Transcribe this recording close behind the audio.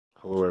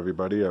Hello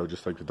everybody, I would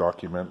just like to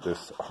document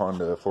this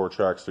Honda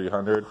Fourtrax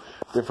 300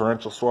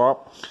 differential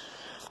swap.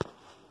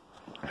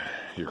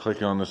 You're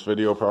clicking on this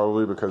video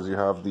probably because you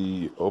have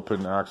the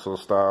open axle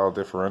style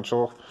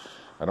differential.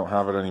 I don't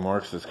have it anymore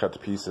because it's cut to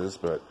pieces,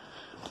 but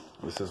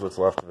this is what's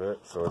left of it.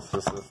 So it's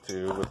this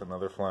too, with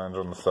another flange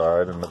on the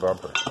side and the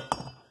bumper.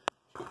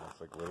 That's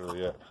like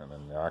literally it, and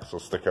then the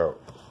axles stick out.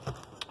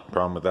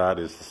 Problem with that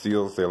is the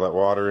seals, they let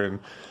water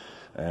in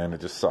and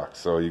it just sucks.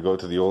 So you go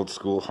to the old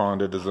school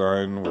Honda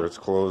design where it's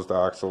closed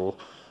axle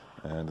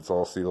and it's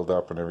all sealed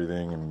up and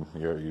everything, and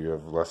you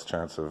have less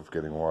chance of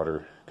getting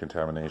water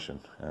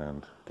contamination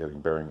and getting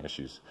bearing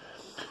issues.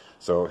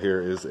 So here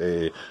is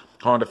a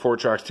Honda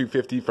Fourtrax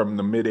 250 from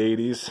the mid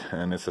 80s,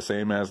 and it's the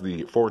same as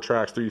the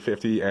Fourtrax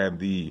 350 and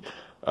the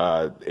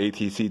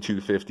ATC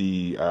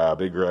 250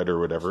 Big Red or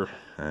whatever.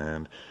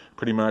 And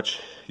pretty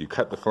much you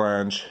cut the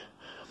flange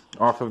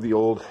off of the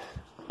old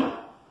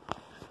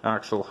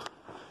axle,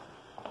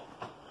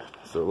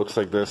 so it looks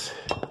like this,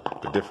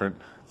 but different.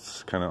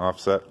 It's kind of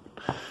offset,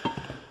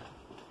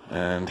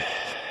 and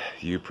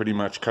you pretty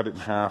much cut it in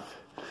half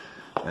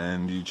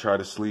and you try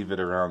to sleeve it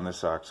around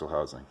this axle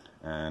housing,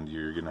 and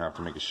you're gonna have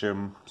to make a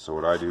shim. So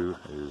what I do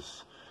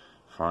is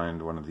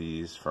find one of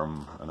these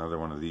from another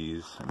one of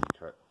these, and you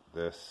cut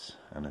this,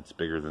 and it's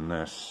bigger than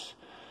this,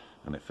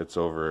 and it fits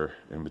over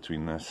in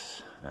between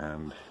this,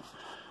 and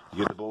you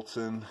get the bolts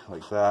in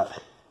like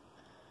that,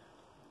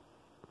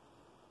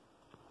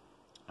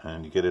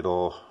 and you get it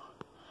all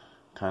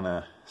kind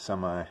of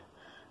semi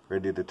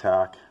ready to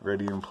tack,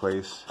 ready in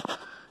place.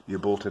 You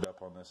bolt it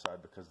up on this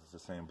side because it's the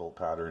same bolt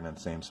pattern and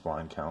same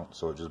spline count,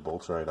 so it just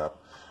bolts right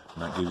up,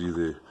 and that gives you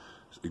the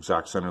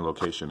exact center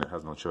location. It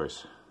has no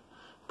choice,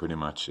 pretty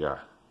much. Yeah,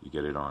 you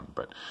get it on.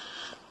 But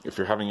if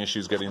you're having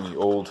issues getting the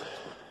old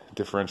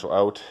differential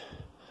out,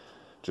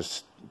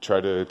 just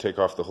try to take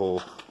off the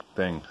whole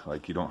thing.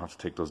 Like, you don't have to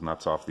take those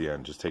nuts off the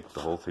end, just take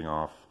the whole thing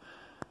off,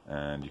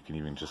 and you can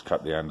even just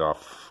cut the end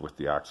off with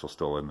the axle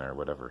still in there,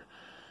 whatever.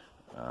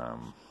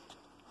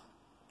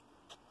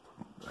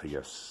 I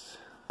guess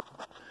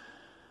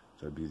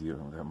that'd be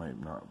that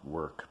might not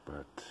work,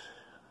 but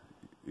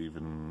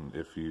even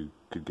if you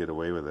could get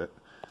away with it,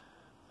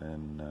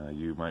 then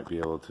you might be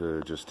able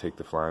to just take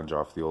the flange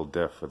off the old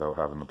diff without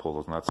having to pull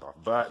those nuts off.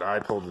 But I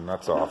pulled the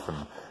nuts off,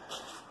 and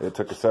it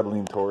took a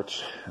acetylene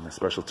torch and a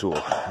special tool.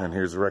 And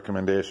here's a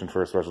recommendation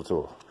for a special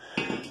tool: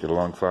 get a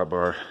long flat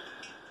bar,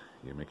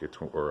 you make a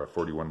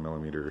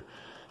 41mm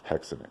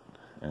hex in it,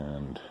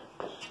 and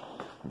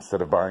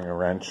instead of buying a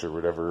wrench or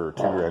whatever, or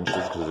 2 wrenches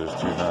because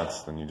there's 2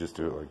 nuts, then you just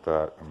do it like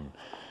that, and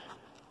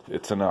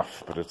it's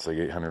enough. But it's like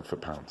 800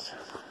 foot-pounds.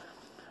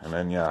 And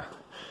then yeah,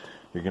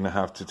 you're gonna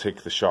have to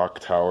take the shock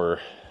tower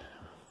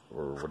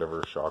or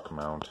whatever shock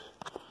mount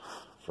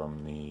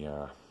from the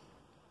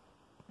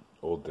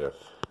old diff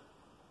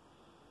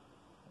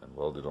and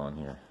weld it on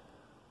here.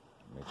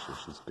 Make sure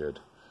she's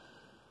good,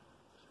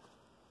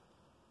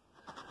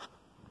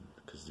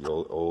 because the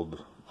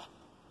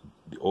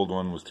old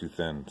one was too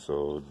thin,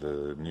 so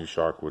the new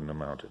shock wouldn't have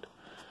mounted.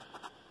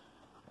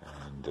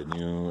 And the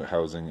new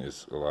housing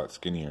is a lot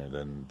skinnier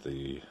than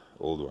the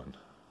old one,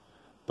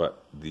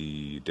 but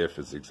the diff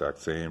is the exact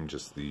same,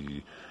 just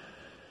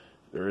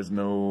there is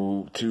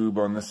no tube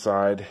on this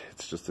side,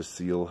 it's just a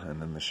seal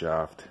and then the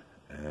shaft,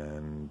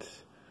 and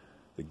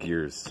the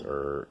gears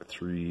are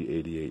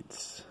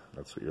 3/88.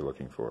 That's what you're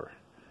looking for.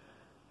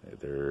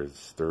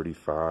 There's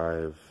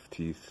 35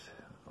 teeth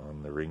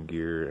on the ring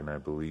gear, and I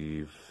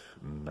believe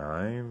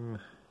 9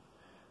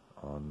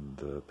 on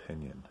the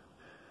pinion.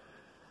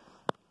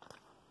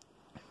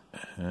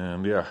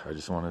 And yeah, I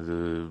just wanted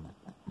to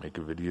make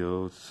a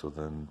video so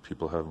then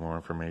people have more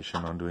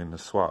information on doing the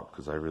swap,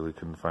 because I really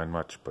couldn't find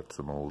much but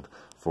some old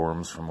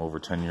forums from over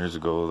 10 years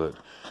ago that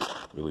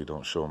really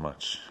don't show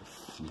much.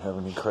 If you have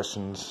any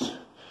questions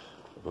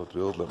about the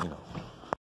build, let me know.